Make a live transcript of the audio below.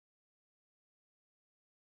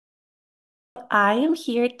I am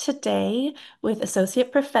here today with Associate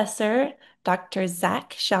Professor Dr.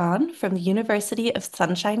 Zack Shan from the University of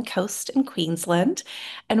Sunshine Coast in Queensland.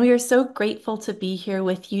 And we are so grateful to be here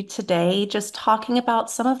with you today, just talking about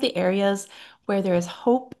some of the areas where there is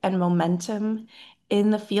hope and momentum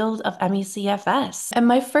in the field of MECFS. And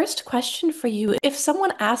my first question for you, if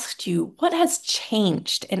someone asked you what has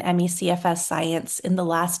changed in MECFS science in the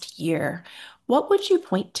last year, what would you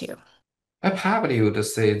point to? I probably would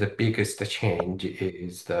say the biggest change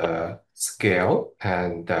is the scale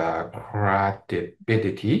and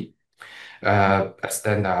credibility. A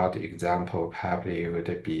standout example probably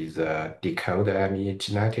would be the Decode ME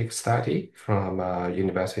genetic study from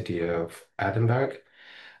University of Edinburgh,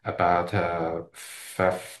 about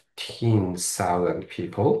 15,000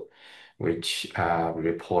 people, which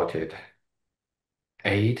reported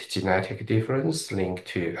eight genetic difference linked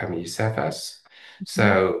to ME/CFS.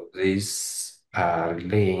 So these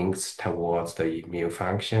links towards the immune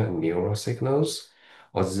function and neural signals,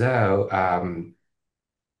 although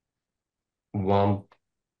one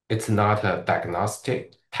it's not a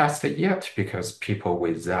diagnostic test yet because people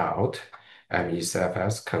without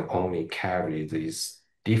ME/CFS can only carry these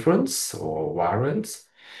difference or variants,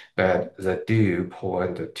 but they do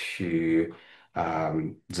point to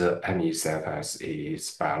the ME/CFS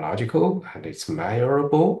is biological and it's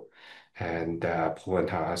measurable and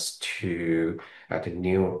point us to the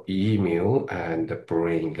new immune and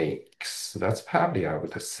brain links. That's probably I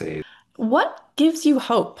would say. What gives you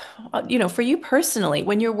hope, for you personally,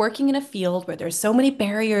 when you're working in a field where there's so many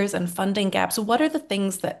barriers and funding gaps, what are the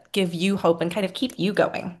things that give you hope and kind of keep you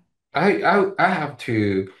going? I have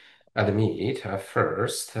to admit, I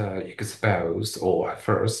first exposed or I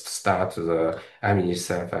first start the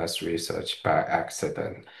ME/CFS research by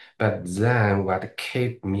accident. But then what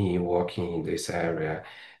kept me working in this area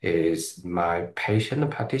is my patient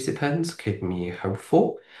participants keep me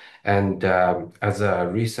hopeful. And as a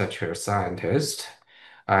researcher scientist,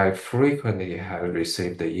 I frequently have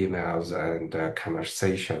received the emails and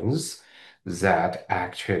conversations that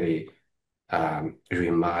actually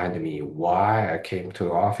remind me why I came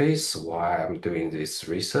to office, why I'm doing this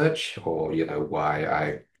research, or why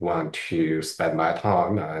I want to spend my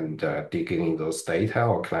time and digging in those data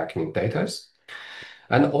or collecting data.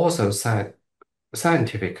 And also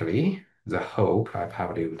scientifically, the hope I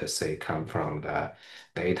probably would say come from the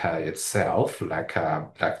data itself, like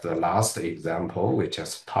the last example we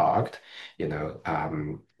just talked.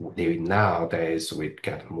 Nowadays we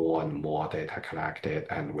get more and more data collected,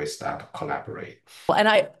 and we start to collaborate. And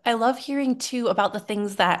I love hearing too about the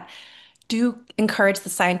things that do encourage the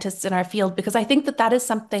scientists in our field because I think that that is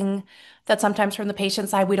something that sometimes from the patient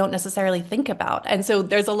side we don't necessarily think about. And so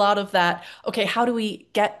there's a lot of that, okay, how do we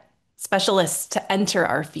get specialists to enter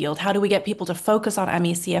our field? How do we get people to focus on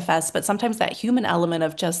ME/CFS? But sometimes that human element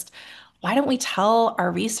of just why don't we tell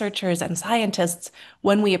our researchers and scientists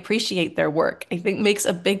when we appreciate their work, I think makes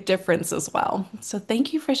a big difference as well. So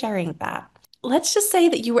thank you for sharing that. Let's just say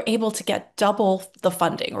that you were able to get double the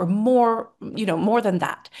funding or more, more than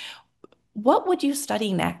that. What would you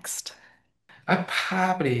study next? I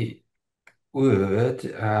probably would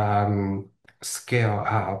scale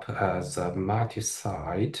up as a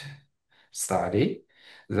multi-site study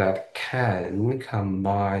that can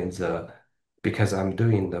combine because I'm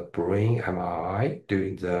doing the brain MRI,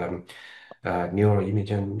 doing the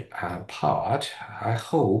neuroimaging part. I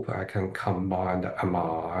hope I can combine the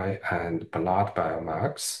MRI and blood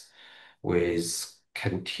biomarkers with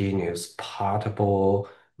continuous portable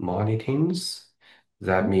monitors.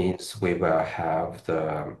 That means we will have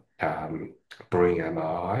the brain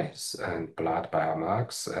MRIs and blood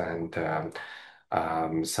biomarkers and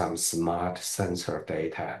some smart sensor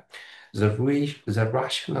data. The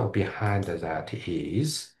rationale behind that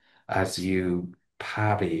is, as you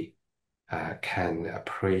probably can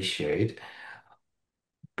appreciate,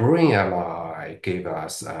 brain MRI gave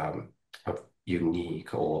us a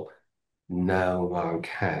unique or no one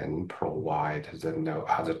can provide, the no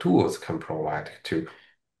other tools can provide to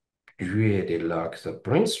really look the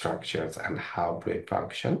brain structures and how brain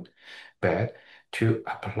function, but to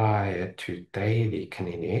apply it to daily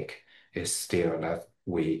clinic is still that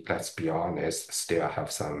let's be honest, still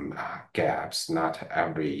have some gaps. Not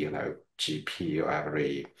every, GP or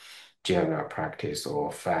every general practice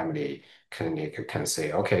or family clinic can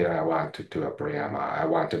say, okay, I want to do a brain MRI. I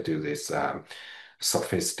want to do this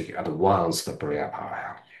sophisticated, advanced brain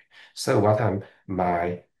MRI. So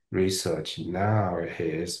my research now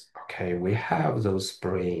is, okay, we have those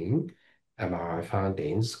brain MRI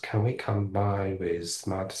findings. Can we combine with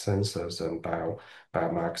smart sensors and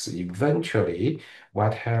biomarkers? Eventually,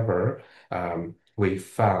 whatever we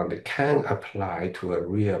found can apply to a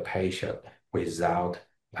real patient without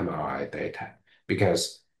MRI data.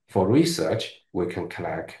 Because for research, we can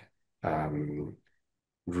collect um,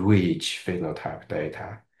 rich phenotype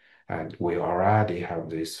data. And we already have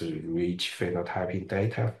this rich phenotyping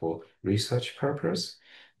data for research purpose.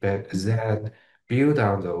 But then build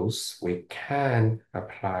on those, we can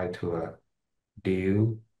apply to a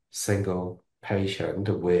new single patient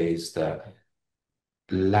with the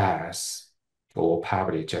less or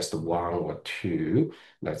probably just one or two,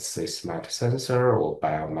 let's say smart sensor or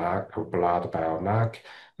biomark or blood biomark,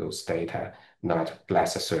 those data, not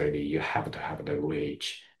necessarily you have to have the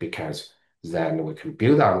reach because then we can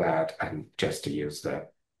build on that and just use the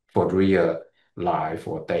for real life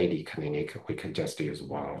or daily clinic, we can just use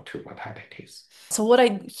one or two modalities. So what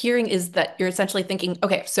I'm hearing is that you're essentially thinking,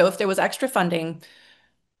 okay, so if there was extra funding,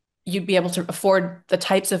 you'd be able to afford the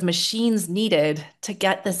types of machines needed to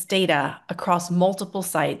get this data across multiple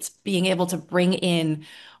sites, being able to bring in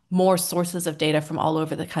more sources of data from all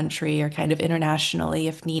over the country or kind of internationally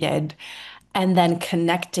if needed, and then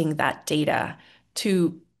connecting that data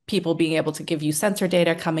to people being able to give you sensor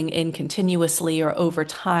data coming in continuously or over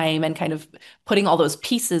time and kind of putting all those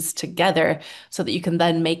pieces together so that you can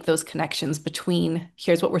then make those connections between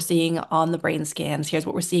here's what we're seeing on the brain scans, here's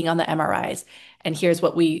what we're seeing on the MRIs, and here's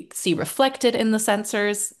what we see reflected in the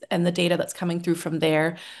sensors and the data that's coming through from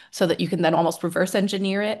there so that you can then almost reverse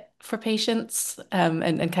engineer it for patients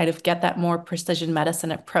and kind of get that more precision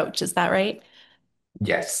medicine approach. Is that right?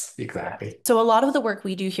 Yes, exactly. So, a lot of the work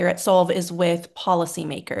we do here at Solve is with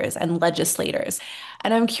policymakers and legislators.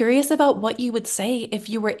 And I'm curious about what you would say if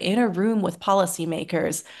you were in a room with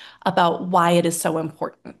policymakers about why it is so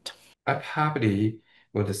important. I probably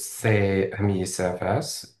would say, I mean,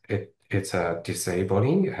 CFS, it's a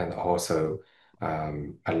disabling and also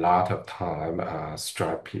a lot of time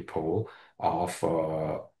strip people of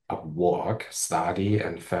work, study,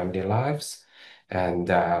 and family lives. And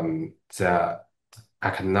the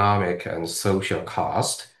economic and social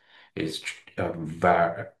cost is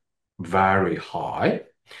very, very high.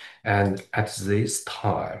 And at this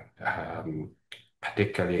time,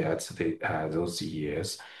 particularly at those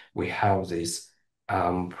years, we have this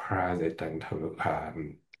unprecedented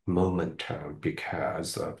momentum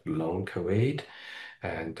because of long COVID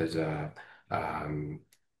and um,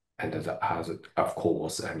 the other, of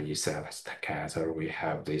course, I mean, service together, we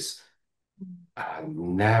have this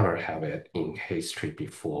never have it in history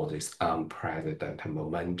before this unprecedented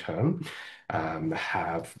momentum.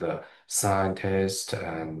 Have the scientists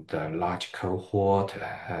and the large cohort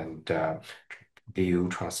and new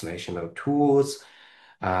translational tools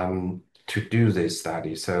to do this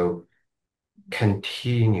study. So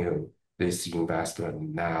continue this investment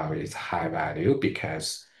now is high value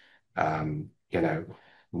because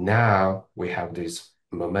now we have this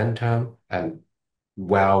momentum and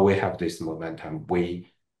while we have this momentum,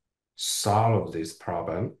 we solve this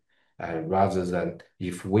problem. Rather than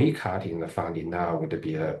if we cut in the funding now, would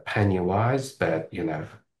be a penny wise, but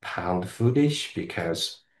pound foolish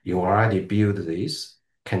because you already build this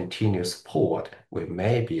continuous support. We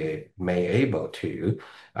may able to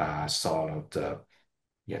solve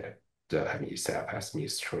you know the CFS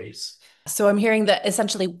mysteries. So, I'm hearing that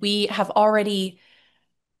essentially we have already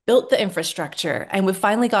built the infrastructure and we've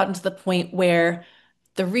finally gotten to the point where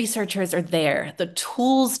the researchers are there, the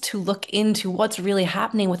tools to look into what's really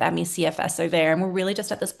happening with ME/CFS are there, and we're really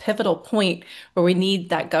just at this pivotal point where we need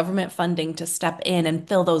that government funding to step in and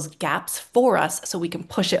fill those gaps for us so we can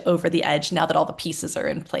push it over the edge now that all the pieces are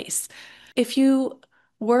in place. If you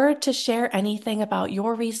were to share anything about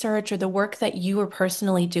your research or the work that you are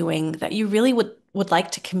personally doing that you really would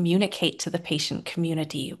like to communicate to the patient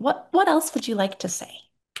community, what else would you like to say?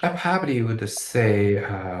 I probably would say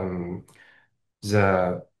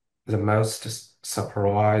the the most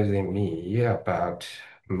surprising me about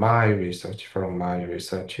my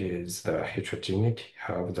research is the heterogeneity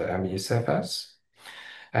of the MECFS.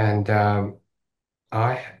 And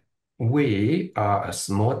I we are a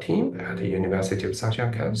small team at the University of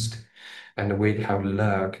Sunshine Coast, and we have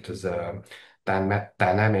looked the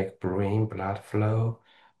dynamic brain blood flow,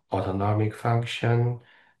 autonomic function,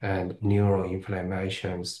 and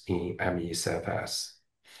neuroinflammations in MECFS.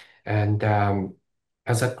 And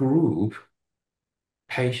as a group,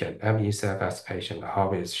 ME/CFS patient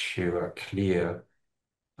always show a clear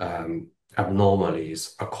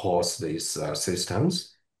abnormalities across these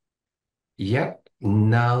systems. Yet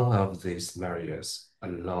none of these measures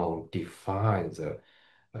alone define the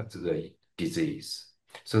disease.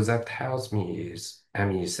 So that tells me is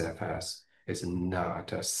ME/CFS is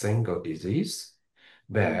not a single disease,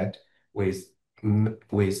 but with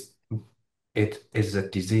it is a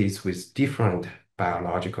disease with different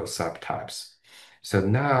biological subtypes. So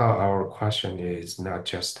now our question is not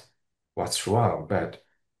just what's wrong, but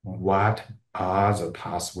what other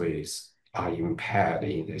pathways are impaired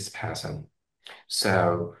in this person.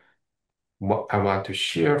 So what I want to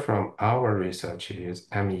share from our research is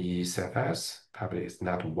ME/CFS probably is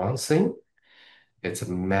not one thing. It's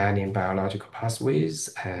many biological pathways,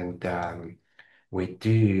 and we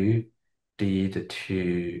do need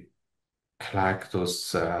to collect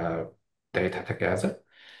those data together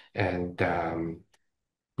and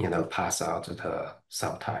pass out the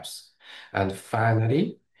subtypes. And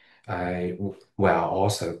finally, I will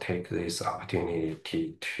also take this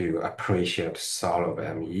opportunity to appreciate Sol of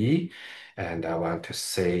ME, and I want to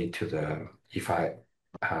say to the if I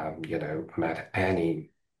met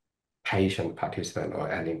any patient participant or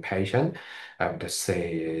any patient, I would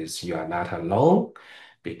say is you are not alone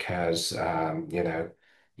because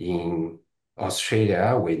in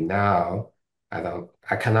Australia we now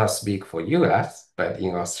I cannot speak for US, but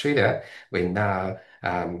in Australia we now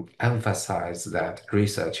emphasize that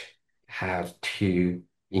research have to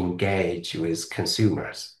engage with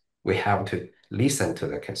consumers. We have to listen to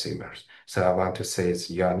the consumers. So I want to say is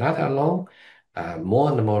you are not alone.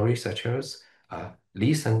 More and more researchers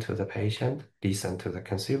listen to the patient, listen to the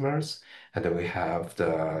consumers, and then we have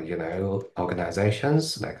the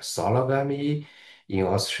organizations like Sologamy. In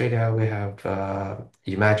Australia, we have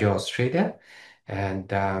Imagine Australia, and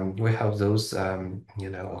we have those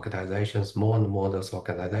organizations, more and more those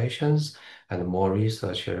organizations, and more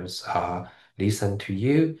researchers listen to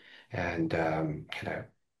you, and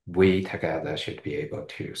we together should be able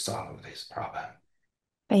to solve this problem.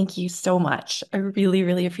 Thank you so much. I really,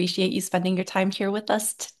 really appreciate you spending your time here with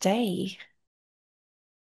us today.